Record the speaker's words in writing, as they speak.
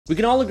We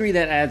can all agree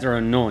that ads are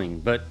annoying,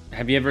 but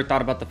have you ever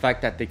thought about the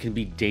fact that they can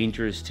be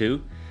dangerous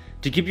too?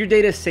 To keep your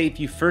data safe,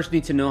 you first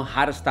need to know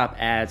how to stop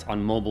ads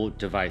on mobile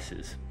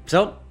devices.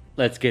 So,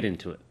 let's get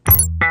into it.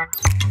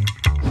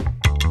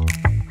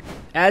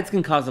 Ads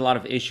can cause a lot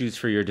of issues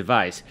for your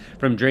device,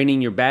 from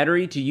draining your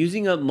battery to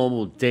using up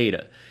mobile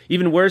data.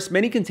 Even worse,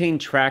 many contain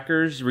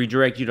trackers,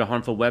 redirect you to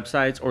harmful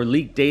websites, or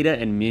leak data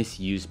and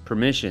misuse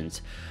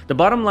permissions. The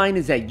bottom line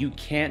is that you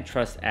can't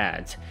trust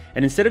ads,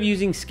 and instead of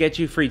using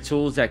sketchy free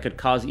tools that could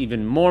cause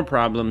even more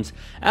problems,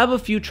 I have a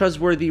few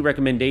trustworthy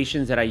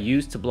recommendations that I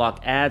use to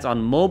block ads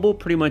on mobile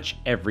pretty much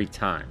every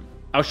time.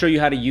 I'll show you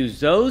how to use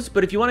those,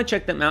 but if you want to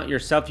check them out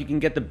yourself, you can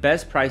get the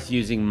best price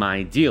using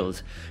my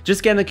deals. Just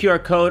scan the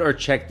QR code or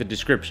check the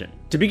description.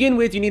 To begin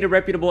with, you need a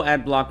reputable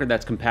ad blocker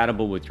that's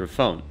compatible with your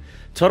phone.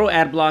 Total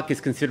Adblock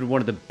is considered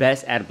one of the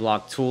best ad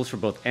block tools for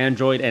both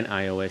Android and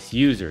iOS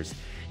users.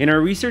 In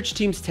our research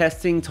team's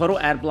testing, Total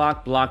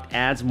Adblock blocked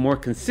ads more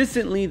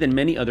consistently than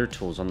many other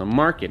tools on the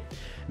market.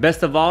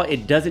 Best of all,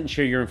 it doesn't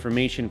share your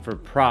information for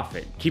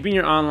profit, keeping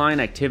your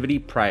online activity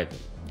private.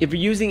 If you're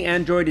using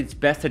Android, it's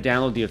best to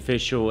download the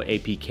official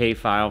APK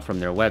file from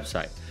their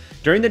website.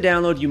 During the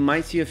download, you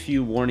might see a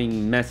few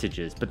warning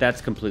messages, but that's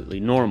completely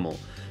normal.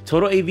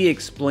 Total AV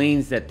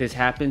explains that this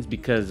happens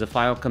because the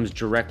file comes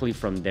directly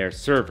from their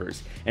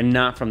servers and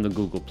not from the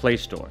Google Play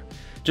Store.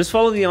 Just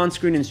follow the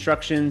on-screen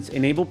instructions,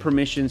 enable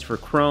permissions for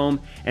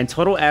Chrome, and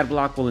Total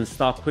Adblock will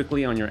install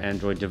quickly on your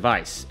Android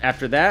device.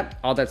 After that,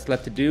 all that's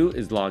left to do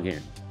is log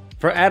in.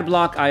 For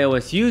Adblock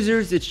iOS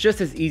users, it's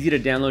just as easy to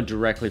download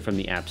directly from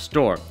the App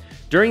Store.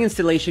 During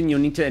installation, you'll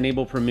need to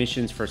enable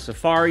permissions for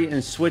Safari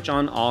and switch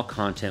on all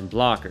content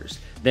blockers.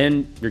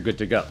 Then you're good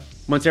to go.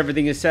 Once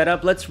everything is set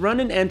up, let's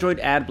run an Android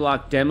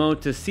Adblock demo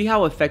to see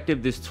how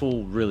effective this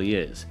tool really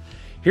is.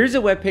 Here's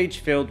a web page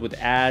filled with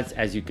ads,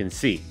 as you can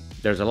see.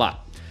 There's a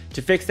lot.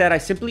 To fix that, I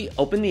simply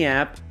open the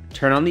app,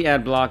 turn on the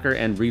ad blocker,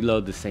 and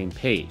reload the same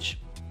page.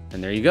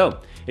 And there you go.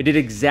 It did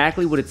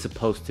exactly what it's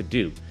supposed to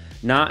do.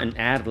 Not an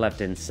ad left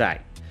in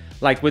sight.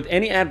 Like with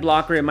any ad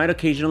blocker, it might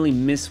occasionally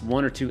miss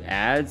one or two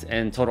ads,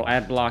 and Total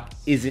Adblock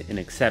isn't an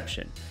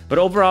exception. But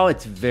overall,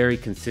 it's very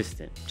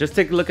consistent. Just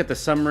take a look at the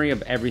summary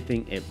of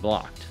everything it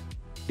blocked.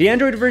 The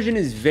Android version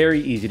is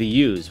very easy to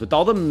use, with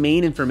all the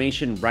main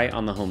information right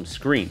on the home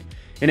screen.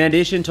 In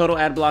addition, Total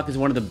Adblock is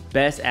one of the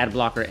best ad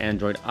blocker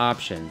Android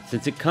options,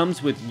 since it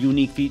comes with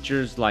unique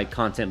features like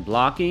content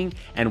blocking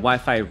and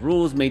Wi-Fi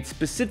rules made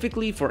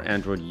specifically for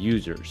Android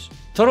users.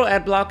 Total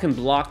Adblock can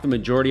block the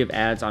majority of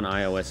ads on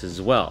iOS as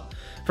well.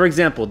 For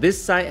example,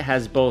 this site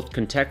has both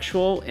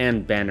contextual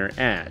and banner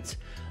ads.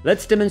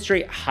 Let's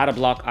demonstrate how to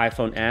block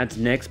iPhone ads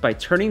next by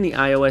turning the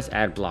iOS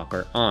ad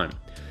blocker on.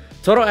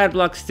 Total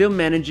Adblock still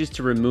manages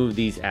to remove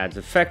these ads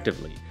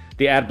effectively.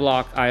 The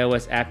Adblock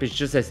iOS app is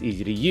just as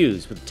easy to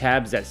use, with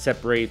tabs that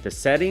separate the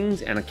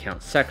settings and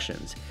account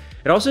sections.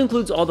 It also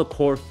includes all the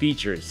core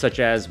features, such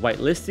as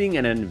whitelisting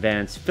and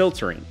advanced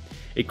filtering.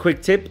 A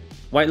quick tip,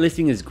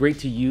 whitelisting is great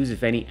to use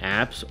if any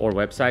apps or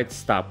websites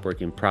stop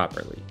working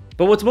properly.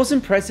 But what's most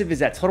impressive is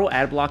that Total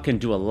Adblock can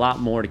do a lot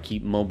more to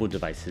keep mobile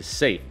devices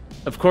safe.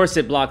 Of course,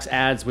 it blocks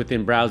ads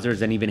within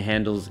browsers and even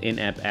handles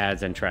in-app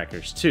ads and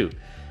trackers too.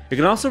 It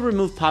can also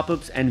remove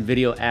pop-ups and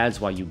video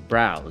ads while you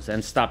browse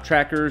and stop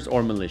trackers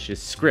or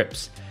malicious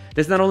scripts.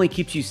 This not only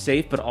keeps you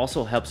safe, but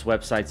also helps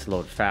websites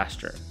load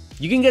faster.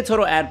 You can get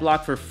Total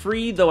Adblock for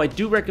free, though I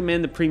do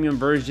recommend the premium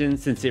version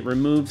since it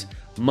removes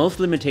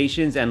most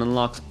limitations and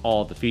unlocks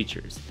all the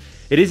features.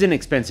 It isn't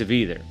expensive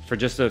either. For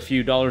just a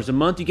few dollars a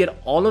month, you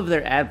get all of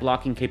their ad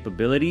blocking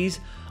capabilities,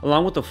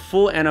 along with a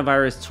full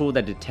antivirus tool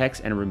that detects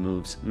and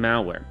removes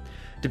malware.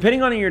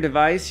 Depending on your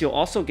device, you'll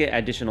also get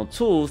additional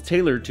tools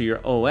tailored to your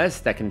OS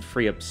that can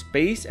free up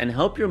space and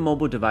help your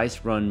mobile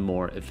device run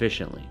more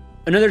efficiently.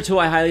 Another tool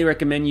I highly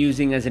recommend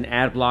using as an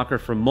ad blocker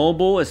for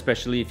mobile,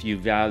 especially if you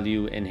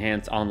value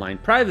enhanced online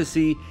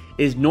privacy,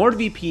 is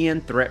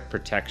NordVPN Threat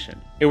Protection.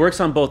 It works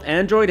on both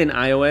Android and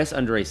iOS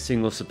under a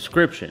single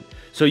subscription,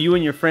 so you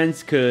and your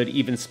friends could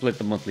even split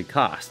the monthly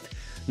cost.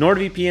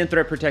 NordVPN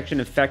Threat Protection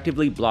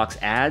effectively blocks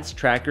ads,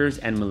 trackers,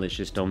 and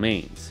malicious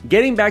domains.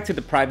 Getting back to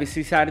the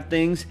privacy side of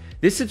things,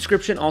 this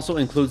subscription also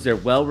includes their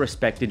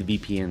well-respected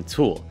VPN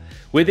tool.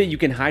 With it, you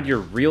can hide your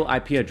real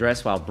IP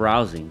address while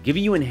browsing,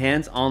 giving you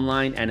enhanced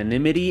online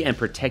anonymity and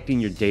protecting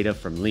your data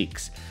from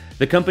leaks.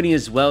 The company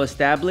is well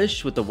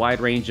established with a wide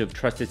range of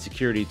trusted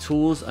security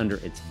tools under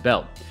its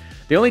belt.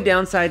 The only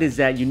downside is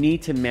that you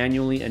need to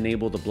manually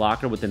enable the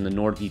blocker within the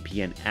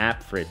NordVPN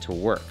app for it to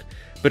work.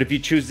 But if you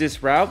choose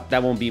this route,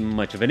 that won't be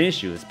much of an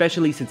issue,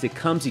 especially since it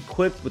comes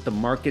equipped with the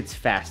market's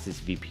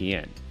fastest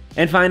VPN.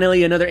 And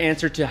finally, another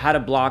answer to how to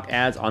block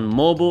ads on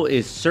mobile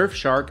is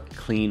Surfshark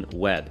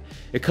CleanWeb.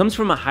 It comes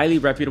from a highly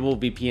reputable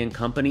VPN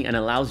company and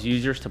allows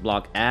users to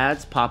block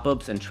ads,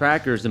 pop-ups, and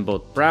trackers in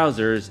both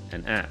browsers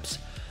and apps.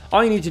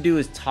 All you need to do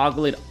is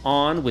toggle it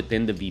on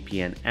within the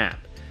VPN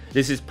app.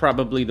 This is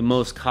probably the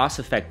most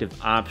cost-effective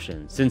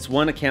option, since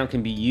one account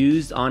can be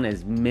used on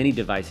as many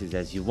devices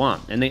as you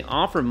want, and they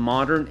offer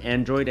modern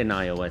Android and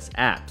iOS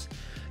apps.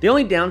 The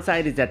only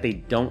downside is that they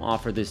don't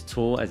offer this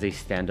tool as a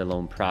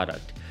standalone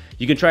product.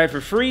 You can try it for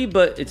free,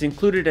 but it's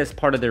included as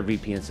part of their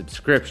VPN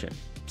subscription.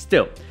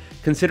 Still,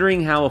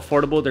 considering how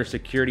affordable their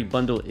security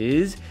bundle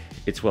is,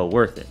 it's well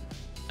worth it.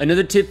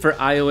 Another tip for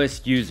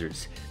iOS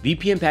users.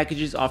 VPN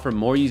packages offer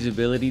more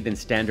usability than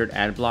standard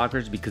ad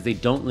blockers because they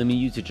don't limit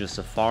you to just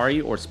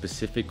Safari or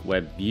specific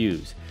web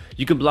views.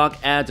 You can block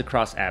ads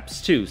across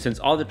apps too, since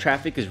all the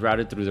traffic is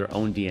routed through their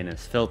own DNS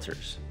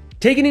filters.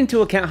 Taking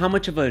into account how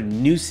much of a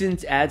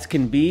nuisance ads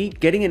can be,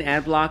 getting an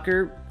ad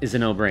blocker is a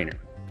no-brainer.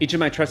 Each of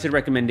my trusted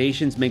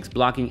recommendations makes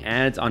blocking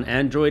ads on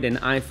Android and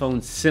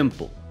iPhone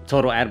simple.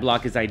 Total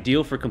Adblock is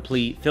ideal for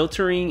complete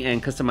filtering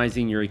and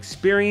customizing your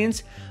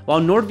experience,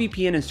 while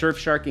NordVPN and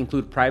Surfshark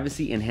include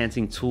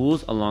privacy-enhancing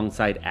tools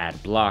alongside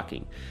ad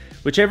blocking.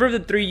 Whichever of the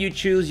three you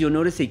choose, you'll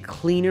notice a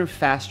cleaner,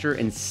 faster,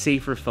 and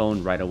safer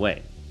phone right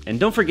away. And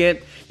don't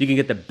forget, you can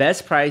get the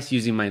best price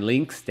using my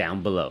links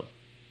down below.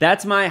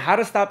 That's my how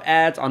to stop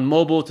ads on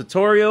mobile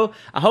tutorial.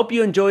 I hope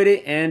you enjoyed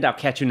it, and I'll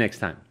catch you next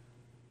time.